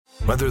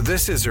Whether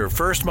this is her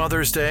first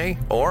Mother's Day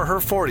or her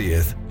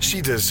 40th, she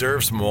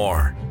deserves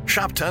more.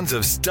 Shop tons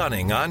of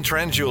stunning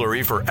on-trend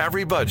jewelry for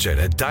every budget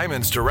at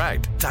Diamonds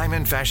Direct.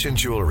 Diamond fashion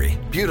jewelry,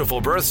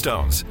 beautiful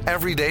birthstones,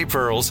 everyday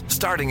pearls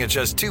starting at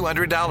just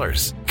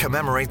 $200.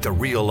 Commemorate the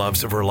real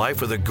loves of her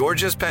life with a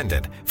gorgeous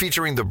pendant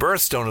featuring the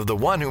birthstone of the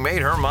one who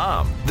made her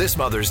mom. This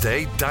Mother's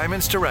Day,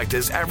 Diamonds Direct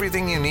is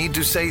everything you need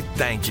to say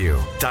thank you.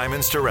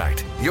 Diamonds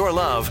Direct. Your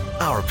love,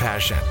 our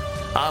passion.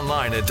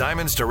 Online at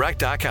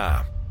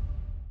diamondsdirect.com.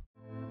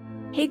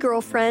 Hey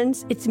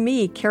girlfriends, it's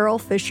me, Carol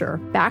Fisher,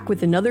 back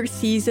with another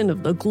season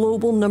of the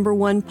global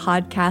 #1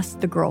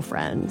 podcast, The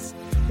Girlfriends.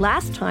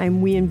 Last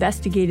time, we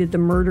investigated the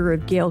murder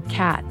of Gail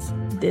Katz.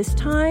 This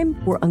time,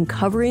 we're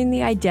uncovering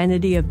the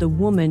identity of the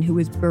woman who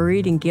was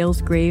buried in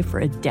Gail's grave for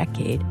a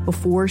decade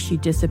before she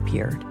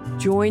disappeared.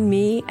 Join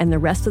me and the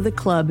rest of the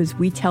club as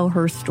we tell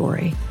her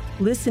story.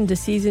 Listen to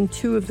Season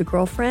 2 of The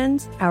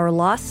Girlfriends, Our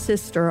Lost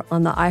Sister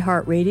on the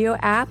iHeartRadio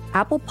app,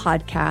 Apple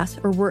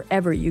Podcasts, or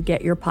wherever you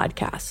get your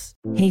podcasts.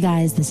 Hey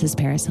guys, this is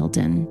Paris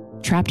Hilton.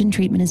 Trapped in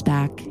Treatment is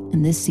back,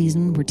 and this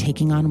season we're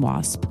taking on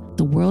WASP,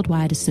 the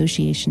Worldwide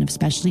Association of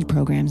Specialty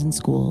Programs and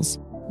Schools.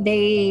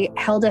 They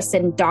held us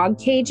in dog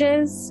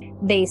cages.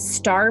 They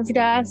starved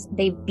us.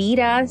 They beat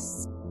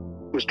us.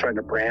 Was trying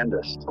to brand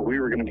us. So we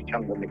were going to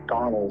become the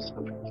McDonald's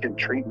of kid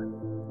treatment.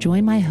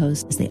 Join my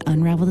hosts as they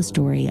unravel the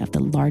story of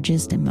the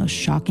largest and most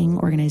shocking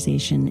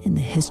organization in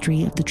the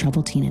history of the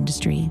troubled teen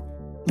industry.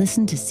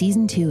 Listen to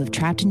Season 2 of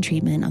Trapped in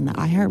Treatment on the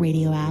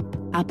iHeartRadio app,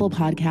 Apple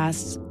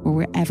Podcasts, or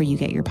wherever you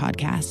get your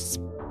podcasts.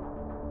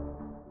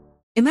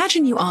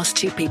 Imagine you ask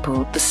two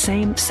people the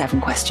same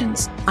 7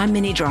 questions. I'm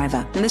Minnie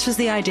Driver, and this was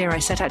the idea I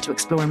set out to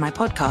explore in my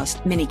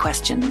podcast, Mini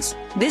Questions.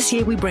 This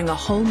year, we bring a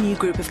whole new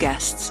group of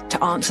guests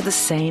to answer the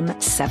same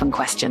 7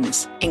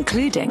 questions,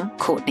 including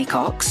Courtney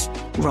Cox,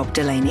 Rob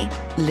Delaney,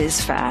 Liz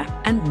Fair,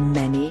 and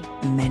many,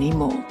 many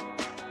more.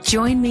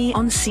 Join me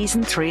on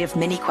Season 3 of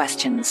Mini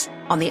Questions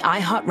on the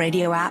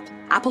iHeartRadio app,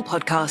 Apple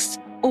Podcasts,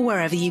 or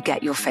wherever you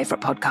get your favorite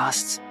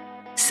podcasts.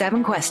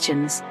 7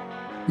 questions,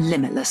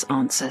 limitless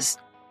answers.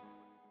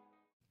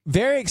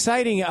 Very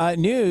exciting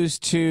news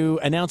to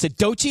announce that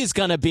Doechii is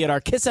going to be at our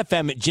Kiss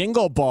FM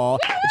Jingle Ball.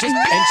 And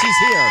she's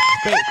here.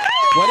 Wait,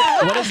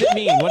 what does it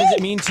mean? What does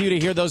it mean to you to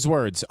hear those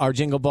words? Our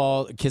Jingle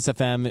Ball, Kiss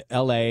FM,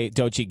 LA,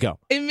 Doechii, go.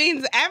 It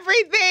means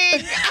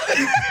everything.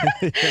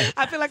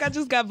 I feel like I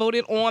just got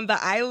voted on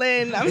the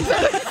island. I'm so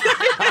excited.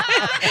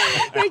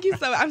 Thank you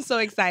so much. I'm so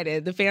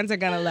excited. The fans are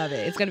going to love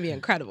it. It's going to be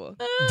incredible.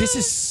 This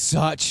is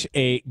such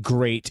a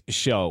great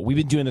show. We've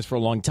been doing this for a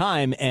long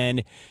time,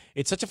 and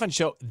it's such a fun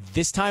show.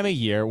 This time of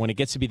year, when it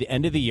gets to be the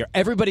end of the year,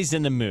 everybody's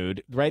in the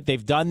mood, right?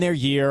 They've done their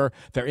year.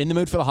 They're in the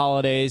mood for the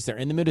holidays. They're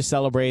in the mood to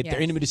celebrate. Yes.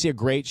 They're in the mood to see a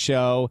great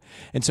show.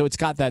 And so it's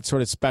got that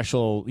sort of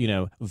special,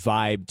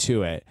 vibe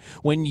to it.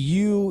 When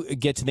you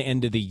get to the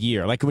end of the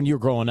year, like when you were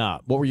growing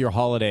up, what were your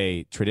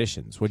holiday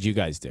traditions? What did you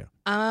guys do?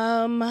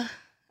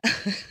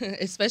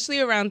 Especially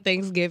around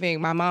Thanksgiving,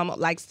 my mom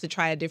likes to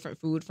try a different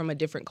food from a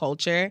different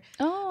culture.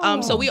 Oh.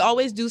 So we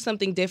always do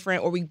something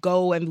different, or we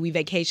go and we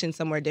vacation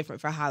somewhere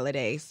different for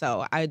holidays.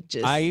 So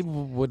I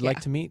would like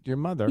to meet your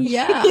mother.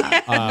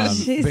 Yeah.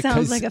 She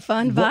sounds like a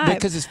fun vibe.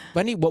 Because it's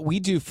funny, what we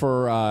do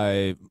for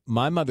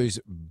my mother's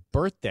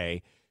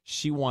birthday,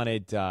 she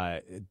wanted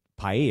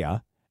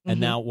paella. And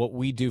now what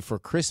we do for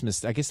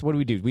Christmas, I guess, what do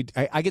we do?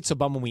 I get so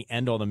bummed when we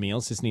end all the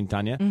meals, Sisney and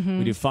Tanya.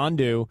 We do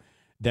fondue.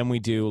 Then we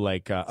do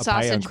like a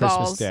paella on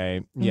Christmas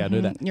Day. Yeah,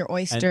 do that. Your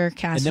oyster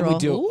casserole. And then we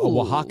do a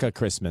Oaxaca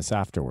Christmas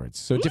afterwards.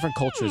 So different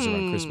cultures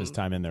around Christmas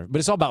time in there. But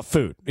it's all about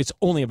food. It's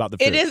only about the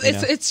food. It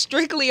is. It's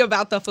strictly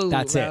about the food.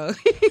 That's bro.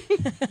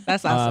 it.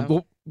 That's awesome.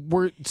 Well,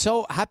 we're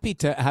so happy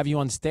to have you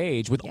on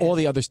stage with all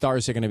the other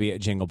stars who are going to be at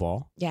Jingle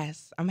Ball.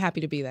 Yes, I'm happy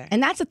to be there.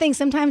 And that's the thing.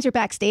 Sometimes you're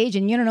backstage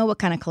and you don't know what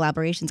kind of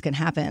collaborations can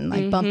happen,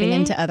 like bumping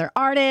into other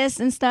artists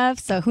and stuff.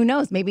 So who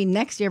knows? Maybe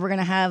next year we're going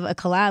to have a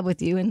collab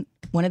with you and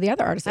one of the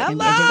other artists that can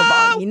be at Jingle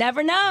Ball. You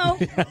never know.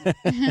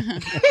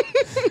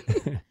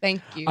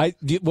 Thank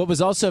you. What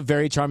was also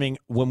very charming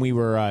when we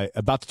were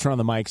about to turn on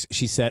the mics,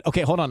 she said,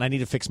 okay, hold on, I need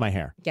to fix my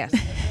hair. Yes.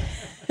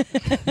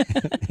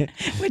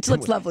 Which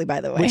looks lovely,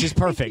 by the way. Which is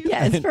perfect.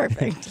 Yeah, it's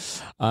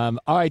perfect. All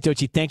right,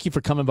 Doechii, thank you for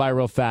coming by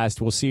real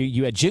fast. We'll see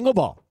you at Jingle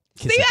Ball.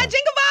 See you at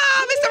Jingle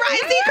Ball, Mr.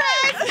 Ryan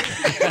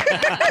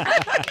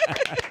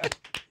Seacrest.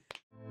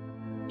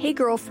 Hey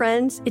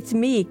girlfriends, it's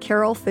me,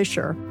 Carol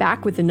Fisher,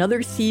 back with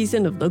another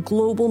season of the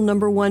global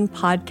 #1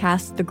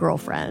 podcast, The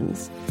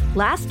Girlfriends.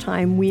 Last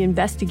time, we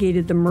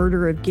investigated the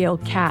murder of Gail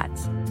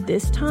Katz.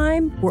 This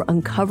time, we're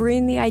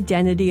uncovering the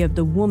identity of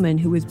the woman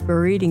who was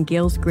buried in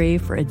Gail's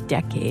grave for a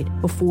decade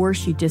before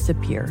she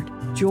disappeared.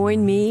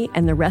 Join me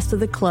and the rest of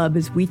the club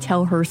as we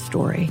tell her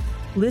story.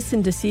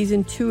 Listen to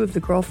Season 2 of The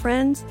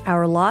Girlfriends,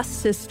 Our Lost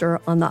Sister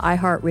on the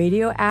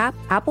iHeartRadio app,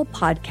 Apple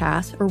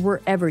Podcasts, or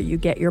wherever you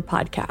get your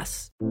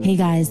podcasts. Hey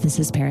guys, this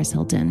is Paris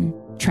Hilton.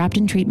 Trapped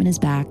in Treatment is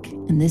back,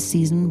 and this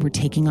season we're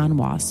taking on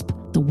WASP,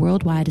 the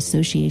Worldwide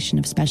Association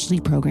of Specialty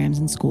Programs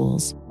and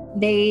Schools.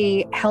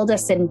 They held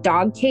us in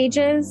dog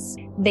cages.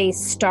 They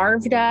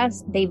starved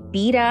us. They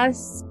beat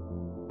us.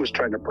 was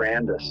trying to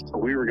brand us. So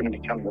we were going to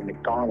become the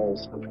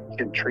McDonald's of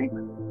kid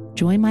treatment.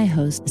 Join my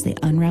hosts as they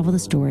unravel the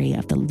story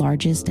of the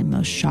largest and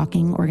most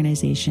shocking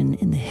organization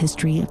in the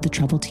history of the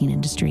troubled teen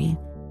industry.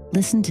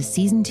 Listen to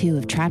Season 2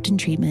 of Trapped in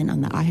Treatment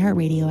on the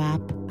iHeartRadio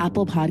app,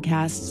 Apple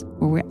Podcasts,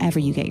 or wherever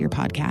you get your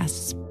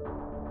podcasts.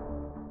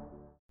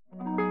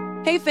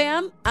 Hey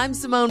fam, I'm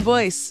Simone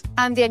Boyce.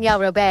 I'm Danielle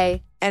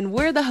Robay. And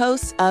we're the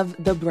hosts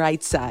of The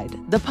Bright Side,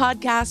 the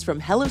podcast from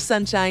Hello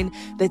Sunshine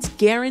that's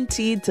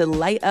guaranteed to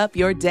light up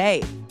your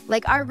day.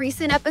 Like our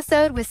recent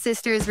episode with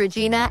sisters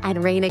Regina and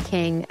Raina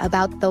King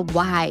about the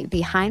why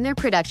behind their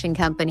production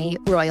company,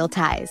 Royal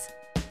Ties.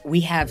 We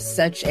have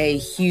such a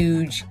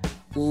huge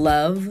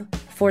love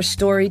for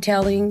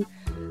storytelling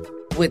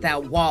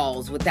without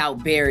walls,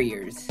 without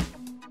barriers.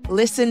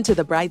 Listen to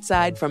The Bright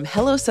Side from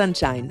Hello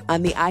Sunshine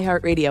on the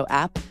iHeartRadio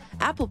app,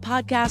 Apple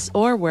Podcasts,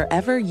 or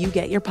wherever you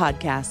get your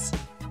podcasts.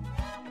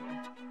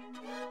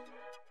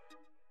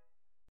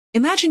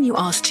 Imagine you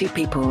ask two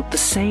people the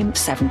same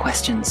 7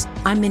 questions.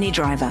 I'm Minnie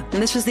Driver,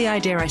 and this was the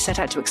idea I set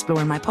out to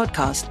explore in my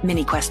podcast,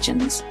 Mini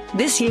Questions.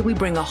 This year, we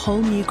bring a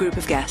whole new group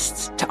of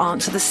guests to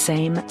answer the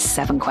same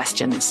 7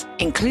 questions,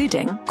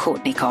 including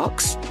Courtney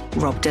Cox,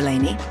 Rob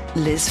Delaney,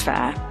 Liz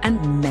Phair,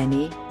 and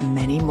many,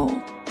 many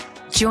more.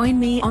 Join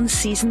me on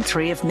Season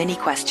 3 of Mini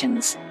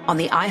Questions on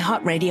the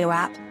iHeartRadio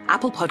app,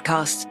 Apple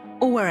Podcasts,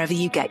 or wherever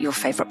you get your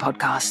favorite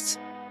podcasts.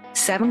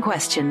 7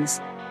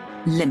 questions,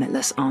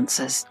 limitless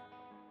answers.